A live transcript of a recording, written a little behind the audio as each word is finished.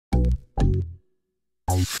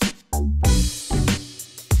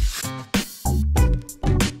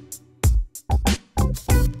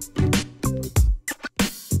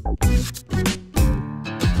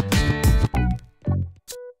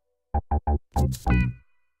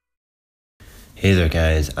Hey there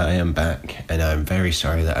guys, I am back and I'm very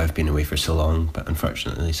sorry that I've been away for so long, but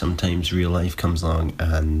unfortunately sometimes real life comes along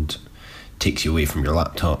and takes you away from your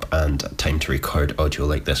laptop and time to record audio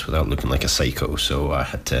like this without looking like a psycho, so I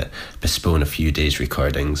had to postpone a few days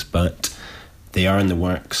recordings, but they are in the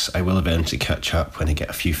works. I will eventually catch up when I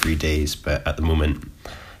get a few free days, but at the moment,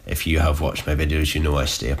 if you have watched my videos, you know I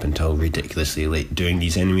stay up until ridiculously late doing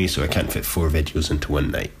these anyway, so I can't fit 4 videos into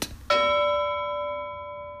one night.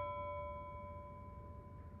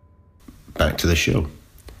 Back to the show.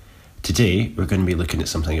 Today we're going to be looking at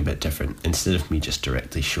something a bit different. Instead of me just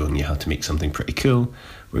directly showing you how to make something pretty cool,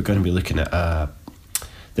 we're going to be looking at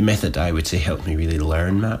the method I would say helped me really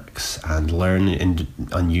learn Max and learn in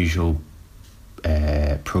unusual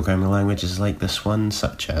programming languages like this one,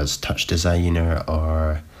 such as Touch Designer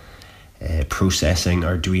or Processing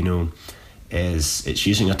Arduino. It's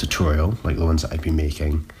using a tutorial like the ones that I've been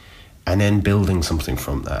making and then building something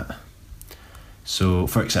from that. So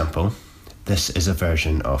for example, this is a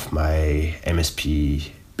version of my MSP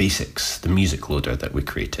Basics, the music loader that we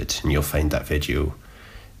created, and you'll find that video,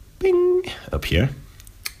 bing, up here.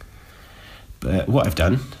 But what I've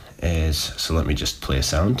done is, so let me just play a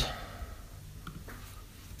sound.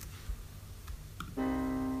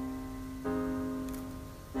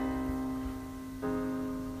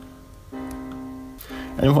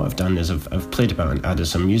 And what I've done is I've played about and added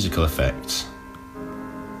some musical effects.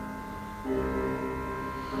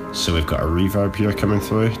 So we've got a reverb here coming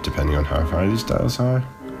through, depending on how high these dials are.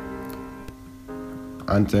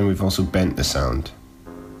 And then we've also bent the sound.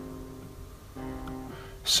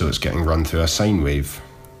 So it's getting run through a sine wave.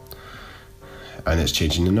 And it's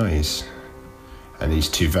changing the noise. And these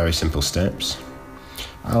two very simple steps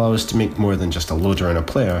allow us to make more than just a loader and a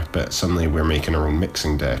player, but suddenly we're making our own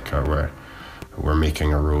mixing deck, or we're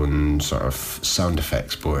making our own sort of sound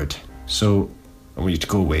effects board. So I want you to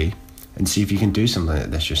go away and see if you can do something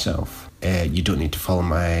like this yourself. You don't need to follow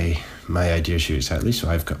my ideas here exactly, so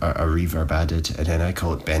I've got a reverb added, and then I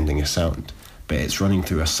call it bending a sound, but it's running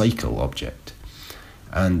through a cycle object.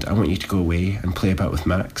 And I want you to go away and play about with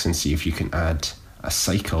Max and see if you can add a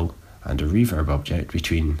cycle and a reverb object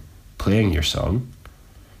between playing your song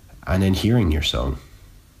and then hearing your song.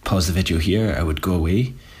 Pause the video here, I would go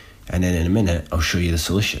away, and then in a minute I'll show you the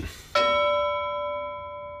solution.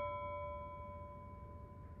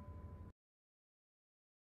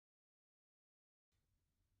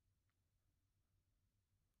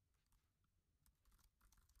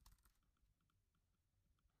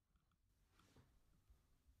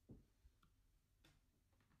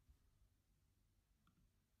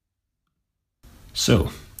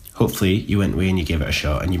 So, hopefully you went away and you gave it a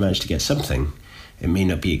shot and you managed to get something. It may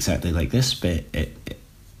not be exactly like this, but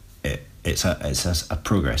it's a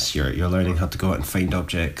progress. You're learning how to go out and find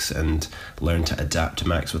objects and learn to adapt to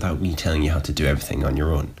Max without me telling you how to do everything on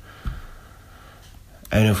your own.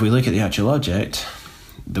 And if we look at the actual object,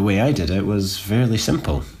 the way I did it was fairly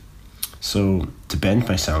simple. So to bend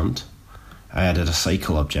my sound, I added a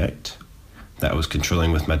cycle object that I was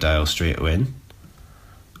controlling with my dial straight away,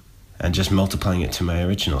 and just multiplying it to my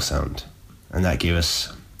original sound. And that gave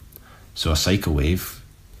us, so a cycle wave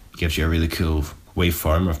gives you a really cool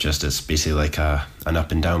waveform of just, it's basically like an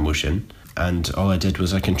up and down motion. And all I did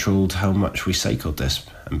was I controlled how much we cycled this.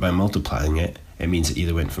 And by multiplying it, it means it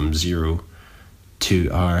either went from 0 to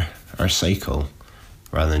our cycle,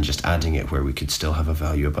 rather than just adding it where we could still have a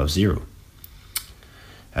value above 0.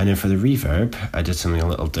 And then for the reverb, I did something a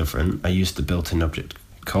little different. I used the built-in object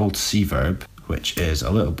called Cverb, which is a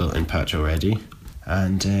little built-in patch already,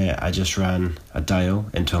 and I just ran a dial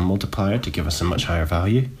into a multiplier to give us a much higher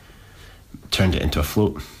value, turned it into a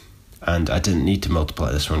float, and I didn't need to multiply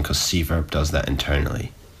this one because Cverb does that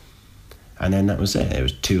internally. And then that was it. It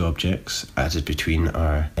was 2 objects added between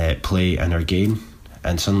our play and our gain,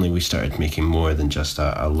 and suddenly we started making more than just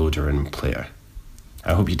a loader and player.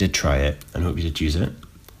 I hope you did try it and hope you did use it.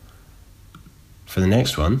 For the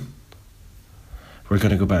next one, we're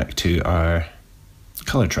going to go back to our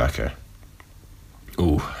color tracker.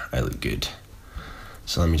 Oh, I look good.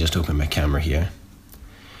 So let me just open my camera here.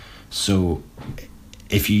 So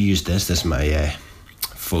if you use this is my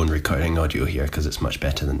phone recording audio here because it's much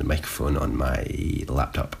better than the microphone on my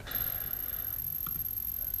laptop.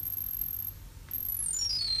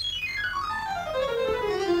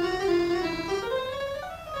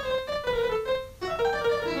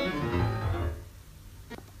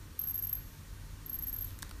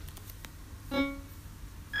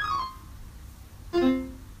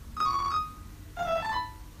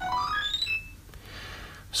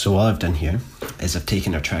 So all I've done here is I've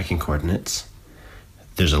taken our tracking coordinates,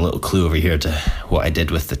 there's a little clue over here to what I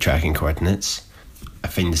did with the tracking coordinates. I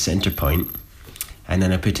find the center point, and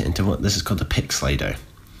then I put it into what this is called a pick slider.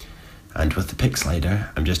 And with the pick slider,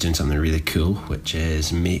 I'm just doing something really cool, which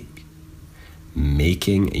is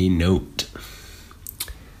making a note.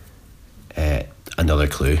 Another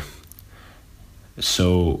clue.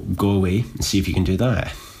 So go away and see if you can do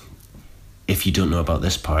that. If you don't know about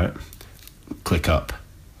this part, click up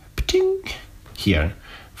here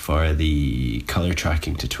for the color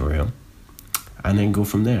tracking tutorial, and then go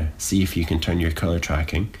from there. See if you can turn your color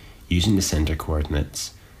tracking using the center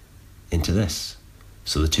coordinates into this.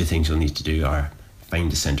 So the two things you'll need to do are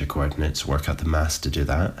find the center coordinates, work out the mask to do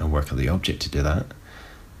that, and work out the object to do that.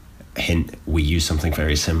 Hint, we use something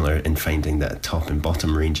very similar in finding the top and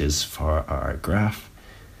bottom ranges for our graph,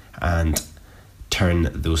 and turn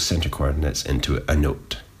those center coordinates into a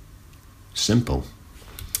note. Simple.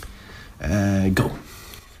 Go.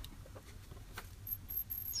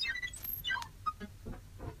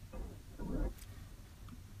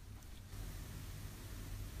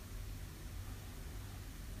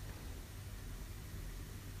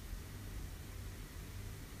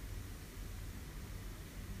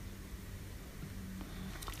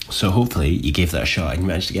 So hopefully you gave that a shot and you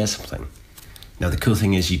managed to get something. Now the cool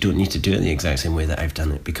thing is you don't need to do it the exact same way that I've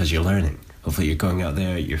done it, because you're learning. Hopefully you're going out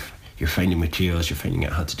there, you're finding materials, you're finding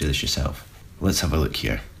out how to do this yourself. Let's have a look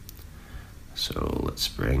here. So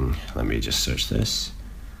let me just search this.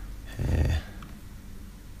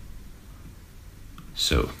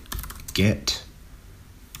 So get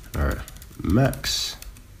our max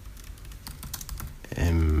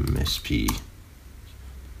MSP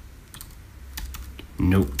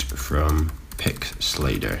note from pick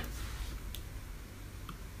slider.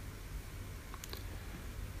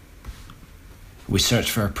 We search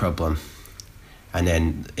for a problem, and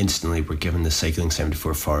then instantly we're given the Cycling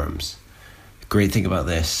 74 forums. The great thing about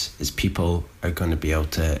this is people are going to be able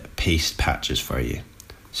to paste patches for you.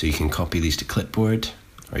 So you can copy these to clipboard,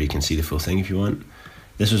 or you can see the full thing if you want.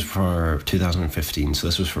 This was for 2015, so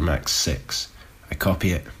this was for Max 6. I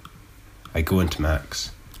copy it, I go into Max,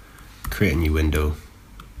 create a new window,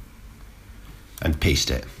 and paste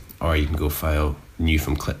it. Or you can go File, New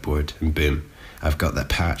from Clipboard, and boom, I've got that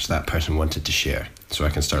patch that person wanted to share. So I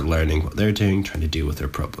can start learning what they're doing, trying to deal with their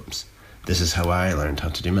problems. This is how I learned how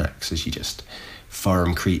to do Max, is you just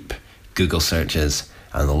forum creep, Google searches,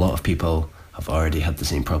 and a lot of people have already had the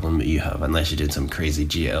same problem that you have, unless you're doing some crazy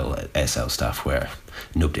GL, SL stuff where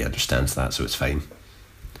nobody understands that, so it's fine.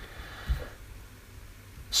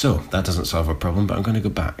 So that doesn't solve our problem, but I'm going to go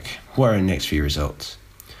back. What are our next few results?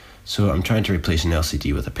 So I'm trying to replace an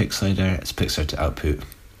LCD with a pick slider. It's pick slider to output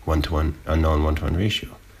 1-to-1, a non-1-to-1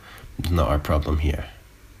 ratio. It's not our problem here.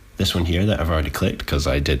 This one here that I've already clicked because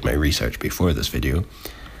I did my research before this video,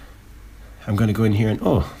 I'm going to go in here and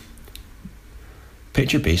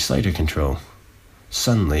picture-based slider control.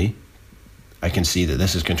 Suddenly I can see that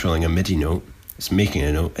this is controlling a MIDI note, it's making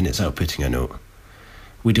a note, and it's outputting a note.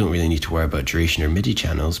 We don't really need to worry about duration or MIDI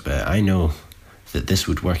channels, but I know that this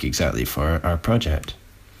would work exactly for our project.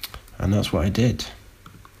 And that's what I did.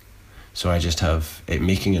 So I just have it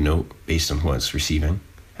making a note based on what it's receiving,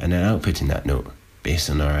 and then outputting that note based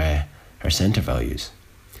on our center values.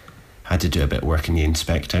 I had to do a bit of work in the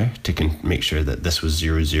inspector to make sure that this was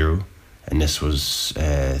 0, 0, and this was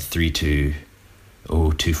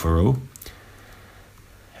 320240.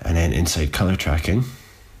 And then inside color tracking,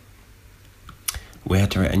 we had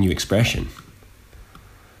to write a new expression.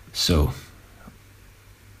 So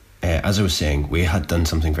as I was saying, we had done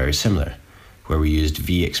something very similar, where we used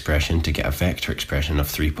V expression to get a vector expression of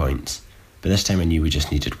 3 points. But this time I knew we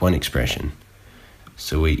just needed one expression.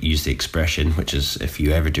 So we used the expression, which is, if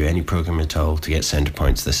you ever do any program at all to get center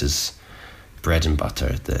points, this is bread and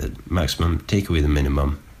butter. The maximum, take away the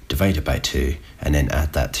minimum, divide it by 2, and then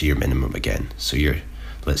add that to your minimum again. So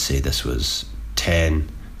let's say this was 10,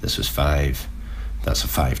 this was 5, that's a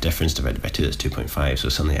 5 difference, divided by 2, that's 2.5. So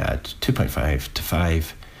suddenly add 2.5 to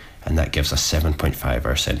 5, and that gives us 7.5,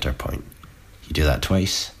 our center point. You do that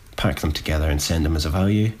twice, pack them together and send them as a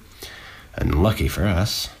value, and lucky for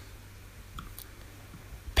us,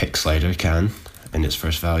 pick slider can, in its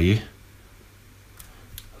first value,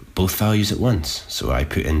 both values at once. So I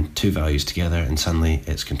put in 2 values together and suddenly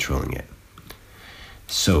it's controlling it.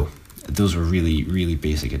 So those were really, really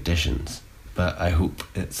basic additions, but I hope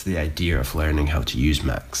it's the idea of learning how to use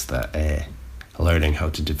Max that learning how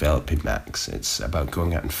to develop in Max. It's about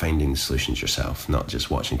going out and finding solutions yourself, not just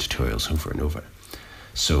watching tutorials over and over.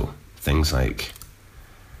 So things like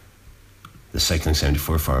the Cycling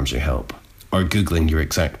 74 forums will help, or Googling your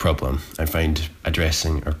exact problem and find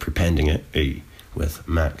addressing or prepending it with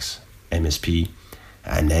Max MSP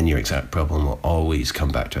And then your exact problem will always come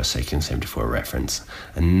back to a Cycling 74 reference.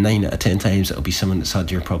 And 9 out of 10 times it'll be someone that's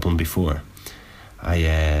had your problem before.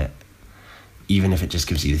 Even if it just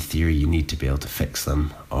gives you the theory you need to be able to fix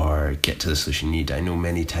them or get to the solution you need. I know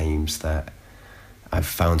many times that I've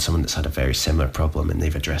found someone that's had a very similar problem and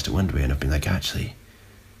they've addressed it one way, and I've been like, actually,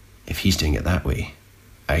 if he's doing it that way,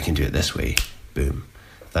 I can do it this way. Boom.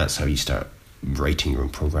 That's how you start writing your own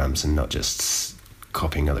programs and not just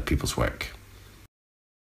copying other people's work.